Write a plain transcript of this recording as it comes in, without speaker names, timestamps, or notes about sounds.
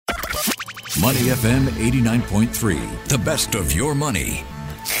Money FM 89.3, the best of your money.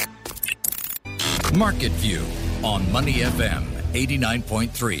 Market View on Money FM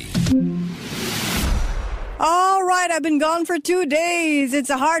 89.3. All right, I've been gone for 2 days. It's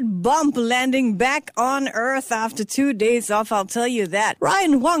a hard bump landing back on Earth after 2 days off, I'll tell you that.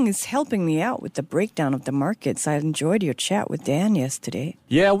 Ryan Huang is helping me out with the breakdown of the markets. I enjoyed your chat with Dan yesterday.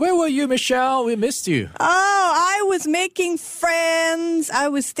 Yeah, where were you, Michelle? We missed you. Oh, I was making friends. I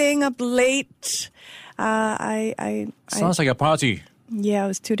was staying up late. Sounds like a party. Yeah, it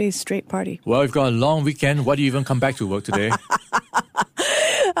was 2 days straight party. Well, we've got a long weekend. Why do you even come back to work today?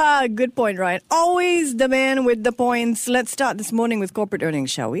 Good point, Ryan. Always the man with the points. Let's start this morning with corporate earnings,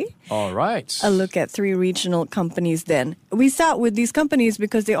 shall we? All right. A look at 3 regional companies then. We start with these companies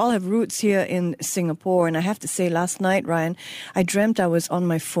because they all have roots here in Singapore. And I have to say, last night, Ryan, I dreamt I was on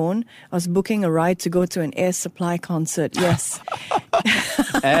my phone. I was booking a ride to go to an Air Supply concert. Yes.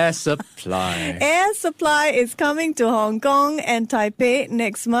 Air Supply. Air Supply is coming to Hong Kong and Taipei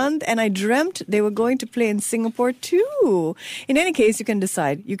next month. And I dreamt they were going to play in Singapore too. In any case, you can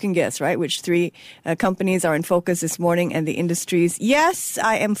decide. You can guess, right, which 3 companies are in focus this morning and the industries. Yes,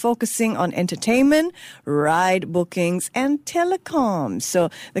 I am focusing on entertainment, ride bookings, and telecoms.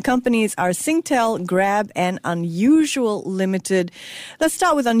 So the companies are Singtel, Grab, and Unusual Limited. Let's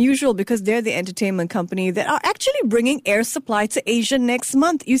start with Unusual because they're the entertainment company that are actually bringing Air Supply to Asia next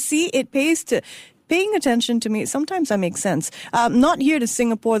month. You see, it pays to... Paying attention to me, sometimes I make sense. Not here to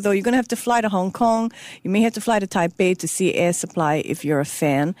Singapore, though. You're going to have to fly to Hong Kong. You may have to fly to Taipei to see Air Supply if you're a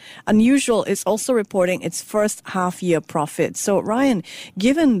fan. Unusual is also reporting its first half-year profit. So, Ryan,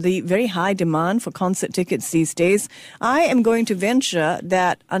 given the very high demand for concert tickets these days, I am going to venture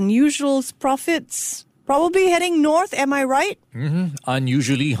that Unusual's profits... probably heading north, am I right? Mm-hmm.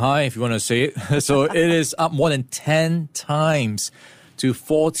 Unusually high, if you want to say it. So it is up more than 10 times to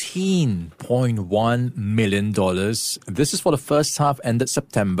 $14.1 million. This is for the first half ended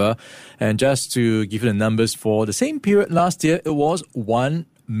September. And just to give you the numbers for the same period last year, it was 1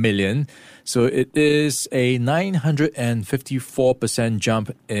 million. So it is a 954%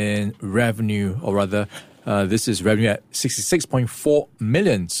 jump in revenue, or rather, this is revenue at 66.4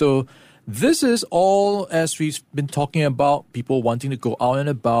 million. So this is all, as we've been talking about, people wanting to go out and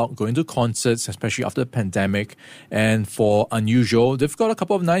about, going to concerts, especially after the pandemic. And for Unusual, they've got a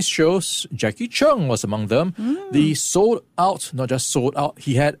couple of nice shows. Jackie Chung was among them. The sold out, not just sold out,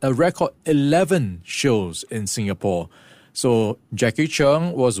 he had a record 11 shows in Singapore. So Jackie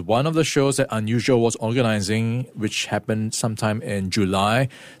Chung was one of the shows that Unusual was organizing, which happened sometime in July.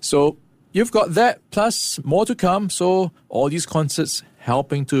 So you've got that, plus more to come. So all these concerts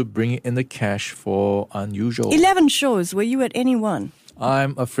helping to bring in the cash for Unusual. 11 shows. Were you at any one?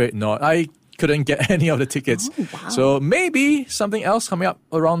 I'm afraid not. I couldn't get any of the tickets. Oh, wow. So maybe something else coming up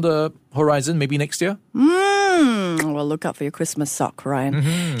around the horizon, maybe next year. Well, look out for your Christmas sock, Ryan.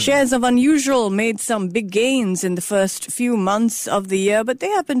 Shares of Unusual made some big gains in the first few months of the year, but they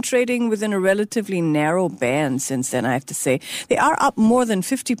have been trading within a relatively narrow band since then, I have to say. They are up more than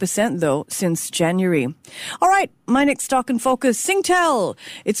 50%, though, since January. All right, my next stock in focus, Singtel.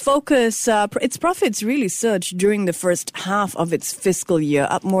 Its profits really surged during the first half of its fiscal year,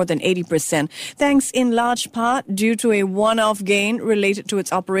 up more than 80%, thanks in large part due to a one-off gain related to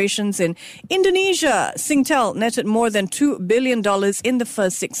its operations in Indonesia. Singtel netted more than $2 billion in the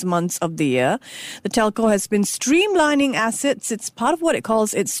first 6 months of the year. The telco has been streamlining assets. It's part of what it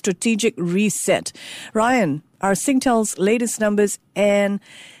calls its strategic reset. Ryan, are Singtel's latest numbers an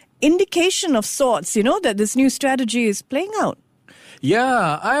indication of sorts, that this new strategy is playing out?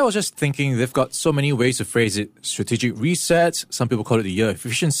 Yeah, I was just thinking they've got so many ways to phrase it. Strategic reset, some people call it the year of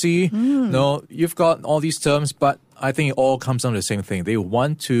efficiency. No, you've got all these terms, but I think it all comes down to the same thing. They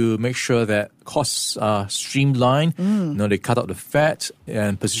want to make sure that costs are streamlined. They cut out the fat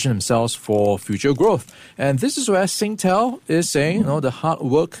and position themselves for future growth. And this is where Singtel is saying, the hard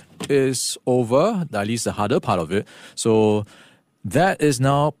work is over, at least the harder part of it. So that is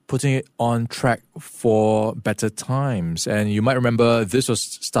now putting it on track for better times. And you might remember this was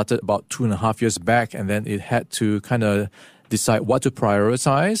started about 2.5 years back, and then it had to kind of decide what to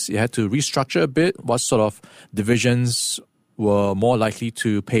prioritize. It had to restructure a bit, what sort of divisions were more likely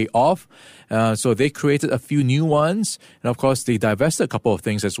to pay off. So they created a few new ones. And of course, they divested a couple of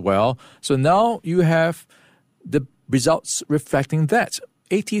things as well. So now you have the results reflecting that.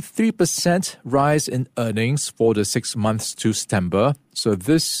 83% rise in earnings for the 6 months to September. So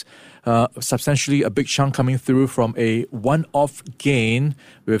this substantially a big chunk coming through from a one-off gain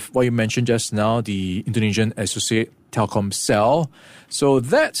with what you mentioned just now, the Indonesian associate Telkomsel. So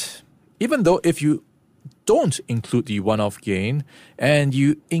that, even though if you don't include the one-off gain and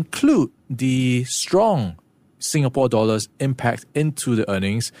you include the strong Singapore dollars impact into the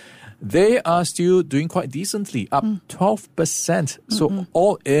earnings, they are still doing quite decently, up 12%. So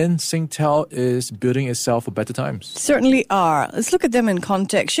all in, Singtel is building itself for better times. Certainly are. Let's look at them in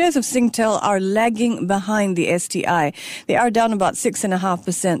context. Shares of Singtel are lagging behind the STI. They are down about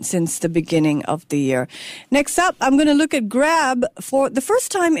 6.5% since the beginning of the year. Next up, I'm going to look at Grab. For the first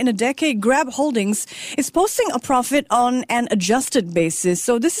time in a decade, Grab Holdings is posting a profit on an adjusted basis.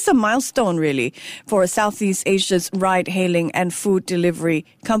 So this is a milestone, really, for Southeast Asia's ride-hailing and food delivery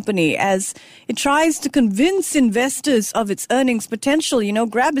company, as it tries to convince investors of its earnings potential. You know,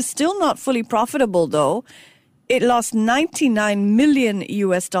 Grab is still not fully profitable, though. It lost $99 million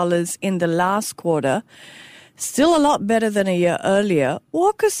in the last quarter. Still a lot better than a year earlier.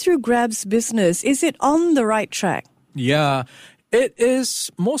 Walk us through Grab's business. Is it on the right track? Yeah, it is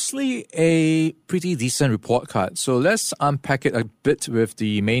mostly a pretty decent report card. So let's unpack it a bit with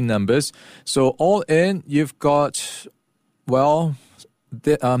the main numbers. So all in, you've got, well,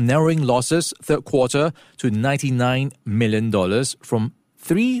 narrowing losses third quarter to $99 million from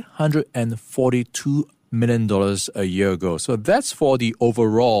 $342 million a year ago. So that's for the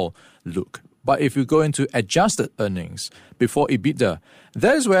overall look. But if you go into adjusted earnings before EBITDA,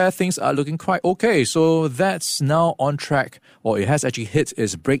 that is where things are looking quite okay. So that's now on track, or it has actually hit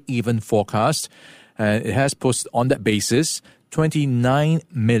its break-even forecast. And it has posted on that basis $29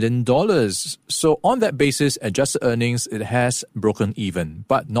 million. So on that basis, adjusted earnings, it has broken even,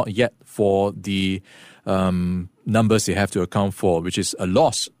 but not yet for the numbers they have to account for, which is a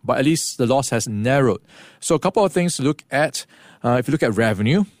loss. But at least the loss has narrowed. So a couple of things to look at. If you look at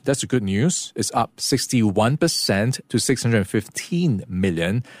revenue, that's the good news. It's up 61% to $615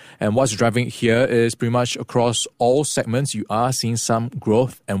 million. And what's driving it here is pretty much across all segments, you are seeing some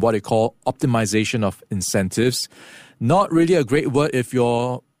growth and what they call optimization of incentives. Not really a great word if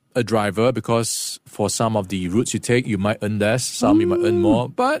you're a driver, because for some of the routes you take, you might earn less, some you might earn more.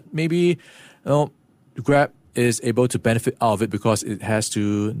 But maybe Grab is able to benefit out of it because it has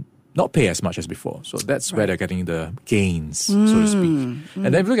to not pay as much as before. So that's where they're getting the gains, so to speak. And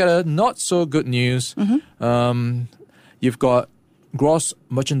then if you look at a not so good news, you've got gross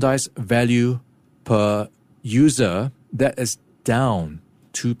merchandise value per user that is down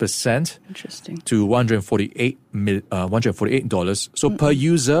 2% to $148. So per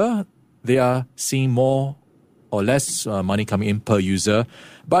user, they are seeing more or less money coming in per user.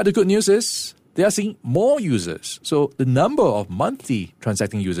 But the good news is they are seeing more users. So the number of monthly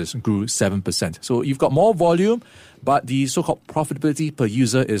transacting users grew 7%. So you've got more volume, but the so-called profitability per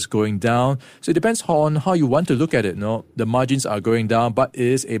user is going down. So it depends on how you want to look at it. No, the margins are going down, but it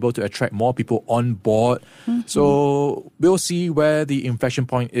is able to attract more people on board. So we'll see where the inflection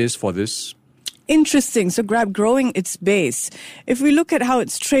point is for this. Interesting. So Grab growing its base. If we look at how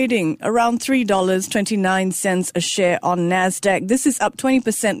it's trading, around $3.29 a share on NASDAQ. This is up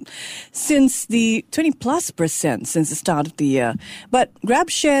 20% since the 20+% since the start of the year. But Grab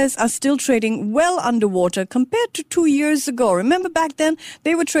shares are still trading well underwater compared to 2 years ago. Remember back then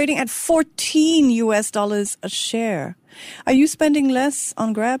they were trading at $14 a share. Are you spending less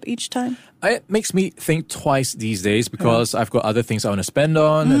on Grab each time? It makes me think twice these days because I've got other things I want to spend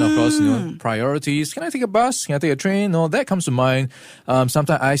on, and of course, priorities. Can I take a bus? Can I take a train? No, that comes to mind. Sometimes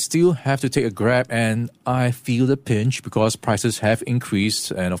I still have to take a Grab, and I feel the pinch because prices have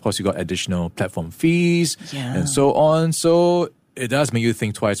increased, and of course, you got additional platform fees and so on. So it does make you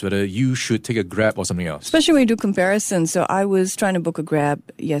think twice whether you should take a Grab or something else. Especially when you do comparisons. So I was trying to book a Grab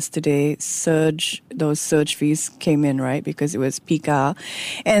yesterday. Those surge fees came in, right? Because it was peak hour.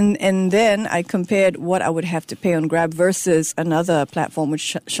 And then I compared what I would have to pay on Grab versus another platform,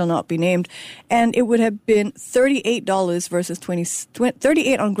 which shall not be named. And it would have been $38 versus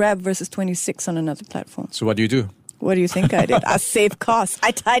 38 on Grab versus 26 on another platform. So what do you do? What do you think I did? I saved costs.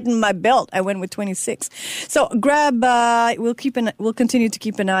 I tightened my belt. I went with 26. So Grab, we'll continue to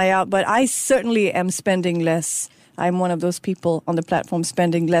keep an eye out, but I certainly am spending less. I'm one of those people on the platform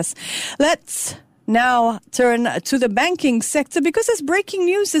spending less. Let's now turn to the banking sector because there's breaking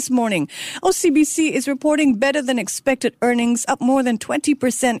news this morning. OCBC is reporting better than expected earnings, up more than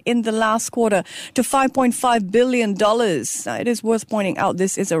 20% in the last quarter to $5.5 billion. Now, it is worth pointing out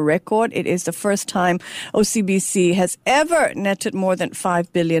this is a record. It is the first time OCBC has ever netted more than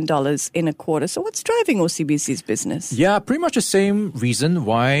 $5 billion in a quarter. So what's driving OCBC's business? Yeah, pretty much the same reason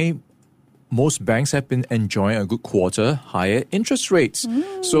why most banks have been enjoying a good quarter, higher interest rates.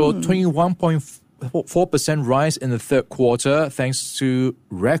 So 4% rise in the third quarter thanks to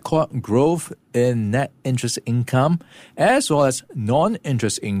record growth in net interest income as well as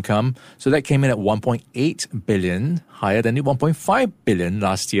non-interest income. So that came in at 1.8 billion, higher than the 1.5 billion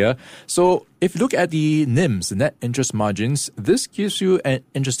last year. So if you look at the NIMs, the net interest margins, this gives you an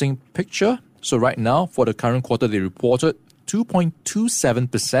interesting picture. So right now, for the current quarter, they reported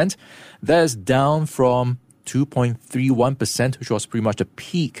 2.27%. That is down from 2.31%, which was pretty much the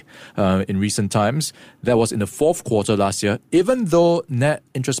peak in recent times. That was in the fourth quarter last year. Even though net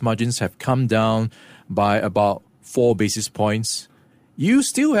interest margins have come down by about 4 basis points, you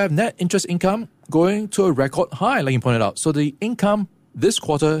still have net interest income going to a record high, like you pointed out. So the income this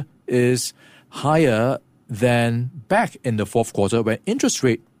quarter is higher than back in the fourth quarter when interest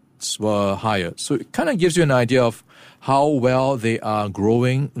rates were higher. So it kind of gives you an idea of how well they are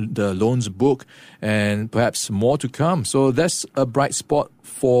growing the loans book and perhaps more to come. So that's a bright spot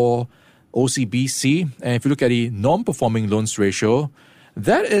for OCBC. And if you look at the non-performing loans ratio,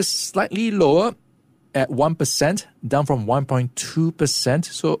 that is slightly lower at 1%, down from 1.2%.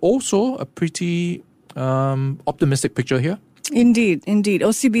 So also a pretty optimistic picture here. Indeed.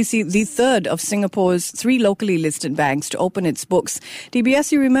 OCBC, the third of Singapore's 3 locally listed banks to open its books.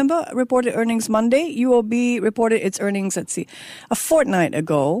 DBS, you remember, reported earnings Monday. UOB reported its earnings, a fortnight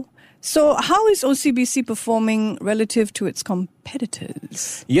ago. So how is OCBC performing relative to its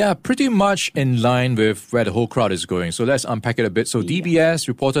competitors? Yeah, pretty much in line with where the whole crowd is going. So let's unpack it a bit. So DBS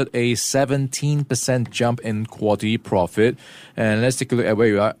reported a 17% jump in quarterly profit. And let's take a look at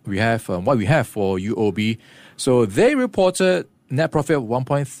what we have for UOB. So they reported net profit of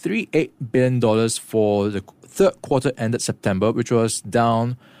 $1.38 billion for the third quarter ended September, which was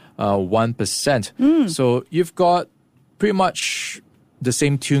down 1%. So you've got pretty much the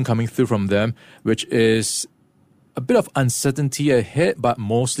same tune coming through from them, which is a bit of uncertainty ahead, but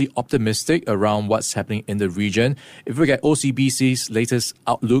mostly optimistic around what's happening in the region. If we look at OCBC's latest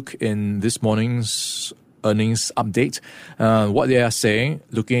outlook in this morning's earnings update, what they are saying,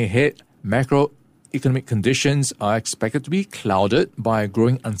 looking ahead, macroeconomic conditions are expected to be clouded by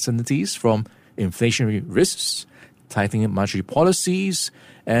growing uncertainties from inflationary risks, tightening monetary policies,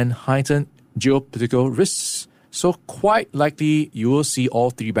 and heightened geopolitical risks. So quite likely you will see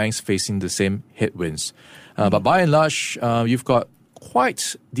all 3 banks facing the same headwinds. But by and large, you've got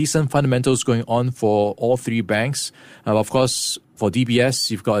quite decent fundamentals going on for all 3 banks. Of course, for DBS,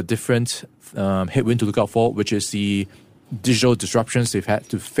 you've got a different headwind to look out for, which is the digital disruptions they've had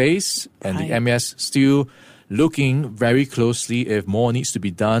to face. And the MAS still looking very closely if more needs to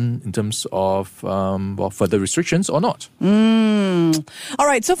be done in terms of further restrictions or not. All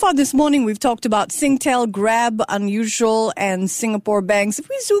right, so far this morning we've talked about Singtel, Grab, Unusual, and Singapore banks. If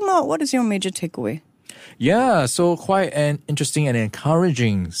we zoom out, what is your major takeaway? Yeah, so quite an interesting and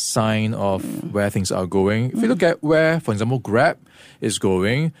encouraging sign of where things are going. If you look at where, for example, Grab is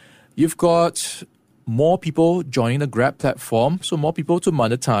going, you've got more people joining the Grab platform, so more people to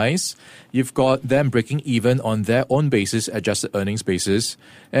monetize. You've got them breaking even on their own basis, adjusted earnings basis.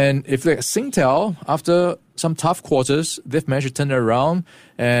 And if like Singtel, after some tough quarters, they've managed to turn it around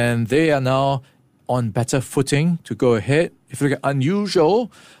and they are now on better footing to go ahead. If you look at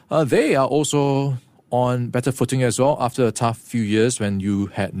Unusual, they are also on better footing as well after a tough few years when you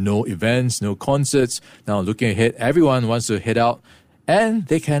had no events, no concerts. Now looking ahead, everyone wants to head out and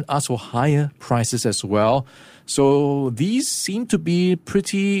they can ask for higher prices as well. So these seem to be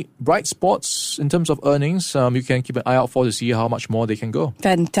pretty bright spots in terms of earnings. You can keep an eye out for to see how much more they can go.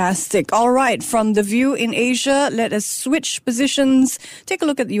 Fantastic. All right, from the view in Asia, let us switch positions. Take a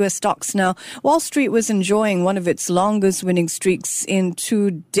look at the US stocks now. Wall Street was enjoying one of its longest winning streaks in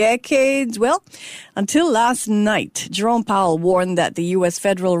 2 decades. Well, until last night, Jerome Powell warned that the US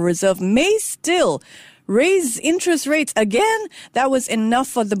Federal Reserve may still raise interest rates again. That was enough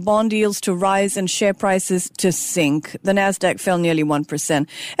for the bond yields to rise and share prices to sink. The Nasdaq fell nearly 1%.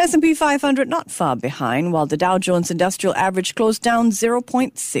 S&P 500 not far behind, while the Dow Jones Industrial Average closed down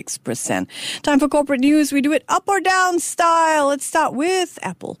 0.6%. Time for corporate news. We do it up or down style. Let's start with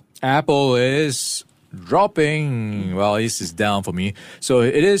Apple. Apple is dropping. Well, this is down for me. So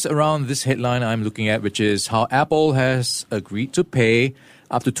it is around this headline I'm looking at, which is how Apple has agreed to pay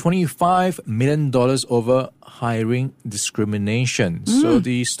up to $25 million over hiring discrimination. So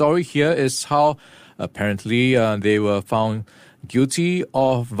the story here is how apparently they were found guilty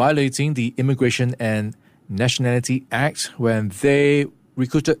of violating the Immigration and Nationality Act when they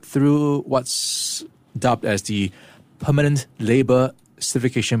recruited through what's dubbed as the Permanent Labour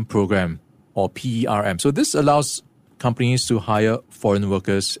Certification Program, or PERM. So this allows companies to hire foreign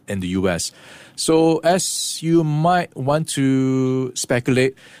workers in the US. So as you might want to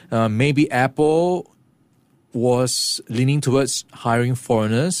speculate, maybe Apple was leaning towards hiring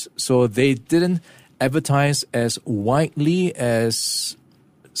foreigners, so they didn't advertise as widely as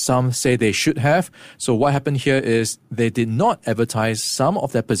some say they should have. So what happened here is they did not advertise some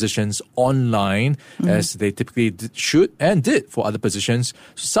of their positions online as they typically should and did for other positions.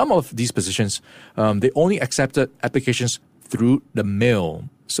 So some of these positions, they only accepted applications through the mail.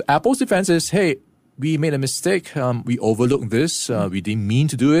 So Apple's defense is, hey, we made a mistake. We overlooked this. We didn't mean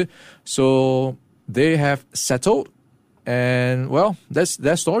to do it. So they have settled. And, well, that's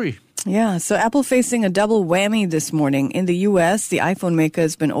their story. Yeah, so Apple facing a double whammy this morning. In the US, the iPhone maker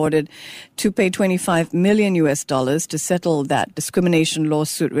has been ordered to pay $25 million to settle that discrimination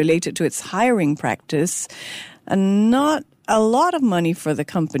lawsuit related to its hiring practice. And not a lot of money for the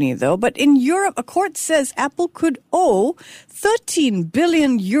company, though. But in Europe, a court says Apple could owe 13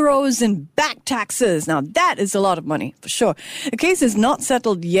 billion euros in back taxes. Now, that is a lot of money, for sure. The case is not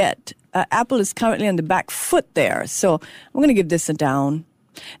settled yet. Apple is currently on the back foot there. So I'm going to give this a down.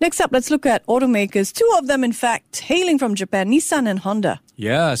 Next up, let's look at automakers. Two of them, in fact, hailing from Japan, Nissan and Honda.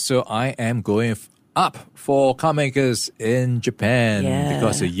 Yeah, so I am going up for car makers in Japan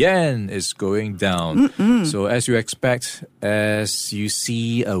because the yen is going down. So as you expect, as you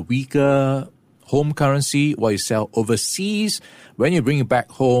see a weaker home currency, what you sell overseas, when you bring it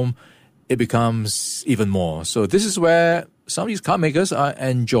back home, it becomes even more. So this is where some of these car makers are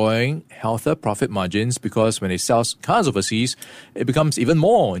enjoying healthier profit margins because when they sell cars overseas, it becomes even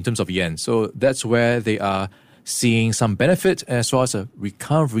more in terms of yen. So that's where they are seeing some benefit as well as a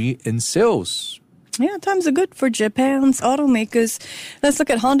recovery in sales. Yeah, times are good for Japan's automakers. Let's look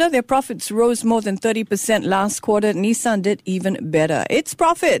at Honda. Their profits rose more than 30% last quarter. Nissan did even better. Its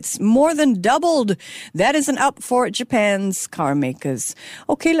profits more than doubled. That is an up for Japan's car makers.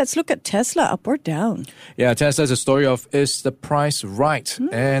 Okay, let's look at Tesla, up or down. Yeah, Tesla is a story of, is the price right?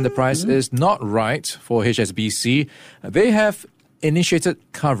 And the price is not right for HSBC. They have initiated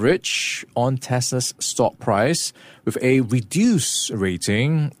coverage on Tesla's stock price with a reduced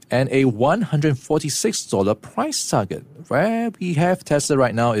rating and a $146 price target. Where we have Tesla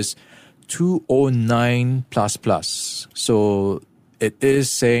right now is 209 plus. So it is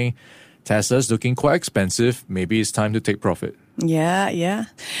saying Tesla's looking quite expensive. Maybe it's time to take profit. Yeah.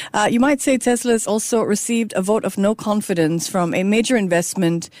 You might say Tesla has also received a vote of no confidence from a major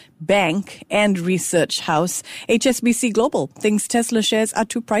investment bank and research house. HSBC Global thinks Tesla shares are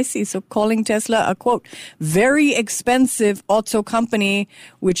too pricey, so calling Tesla a, quote, very expensive auto company,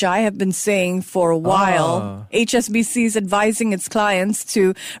 which I have been saying for a while. HSBC is advising its clients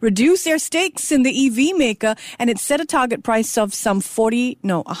to reduce their stakes in the EV maker, and it set a target price of some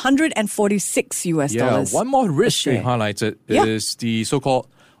 $146 US dollars. Yeah, one more risk they highlighted is the so-called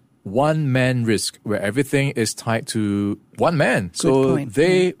one-man risk, where everything is tied to one man. So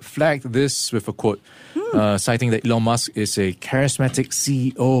they flagged this with a quote, citing that Elon Musk is a charismatic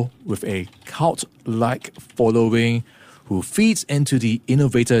CEO with a cult-like following who feeds into the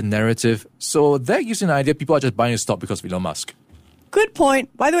innovator narrative. So that gives you an idea. People are just buying a stock because of Elon Musk. Good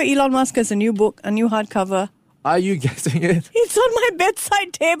point. By the way, Elon Musk has a new book, a new hardcover. Are you getting it? It's on my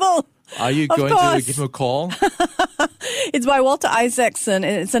bedside table. Are you going to give him a call? It's by Walter Isaacson,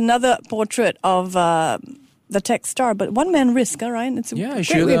 and it's another portrait of the tech star. But one-man risk, Ryan. It's a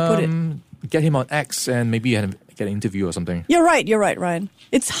great way to put it. Get him on X and maybe get an interview or something. You're right, Ryan.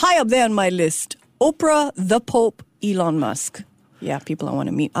 It's high up there on my list. Oprah, the Pope, Elon Musk. Yeah, people I want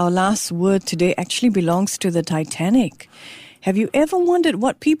to meet. Our last word today actually belongs to the Titanic. Have you ever wondered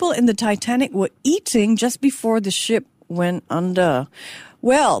what people in the Titanic were eating just before the ship went under?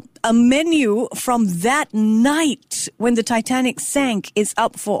 Well, a menu from that night when the Titanic sank is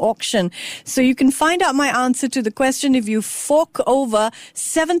up for auction. So you can find out my answer to the question if you fork over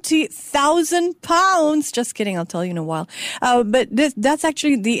 £70,000. Just kidding, I'll tell you in a while. But that's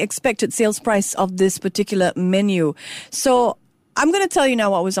actually the expected sales price of this particular menu. So I'm going to tell you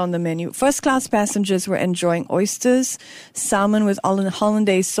now what was on the menu. First class passengers were enjoying oysters, salmon with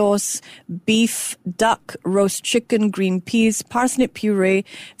hollandaise sauce, beef, duck, roast chicken, green peas, parsnip puree,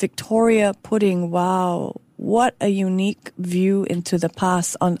 Victoria pudding. Wow. What a unique view into the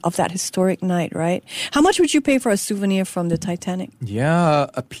past of that historic night, right? How much would you pay for a souvenir from the Titanic? Yeah,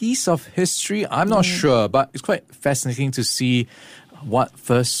 a piece of history. I'm not sure, but it's quite fascinating to see what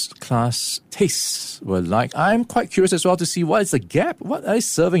first class tastes were like. I'm quite curious as well to see what is the gap. What are they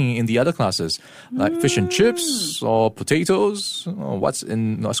serving in the other classes? Like fish and chips or potatoes? Or what's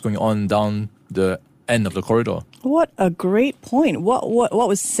going on down the end of the corridor? What a great point. What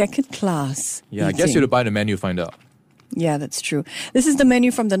was second class? Yeah, I guess you have to buy the menu to find out. Yeah, that's true. This is the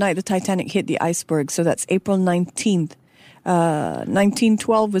menu from the night the Titanic hit the iceberg. So that's April 19th.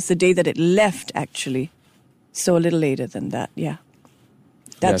 1912 was the day that it left, actually. So a little later than that, yeah.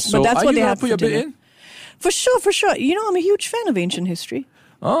 So but that's are what you they gonna have put for your bid dinner. in? For sure. You know, I'm a huge fan of ancient history.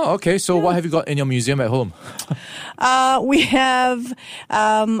 Oh, okay. So what have you got in your museum at home? We have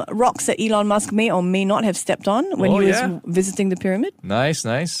rocks that Elon Musk may or may not have stepped on when he was visiting the pyramid.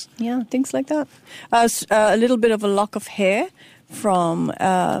 Nice. Yeah, things like that. A little bit of a lock of hair from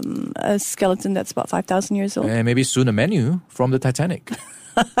a skeleton that's about 5,000 years old. And maybe soon a menu from the Titanic.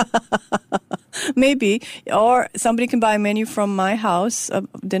 Maybe. Or somebody can buy a menu from my house, a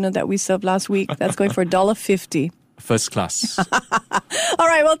dinner that we served last week. That's going for $1.50. First class. All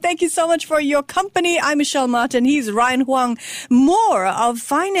right. Well, thank you so much for your company. I'm Michelle Martin. He's Ryan Huang. More of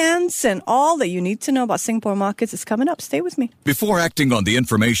finance and all that you need to know about Singapore markets is coming up. Stay with me. Before acting on the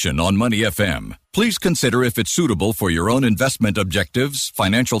information on Money FM, please consider if it's suitable for your own investment objectives,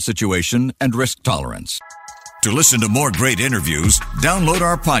 financial situation, and risk tolerance. To listen to more great interviews, download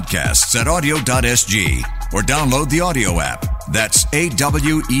our podcasts at audio.sg or download the audio app. That's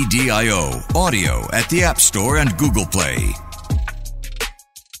AWEDIO, audio at the App Store and Google Play.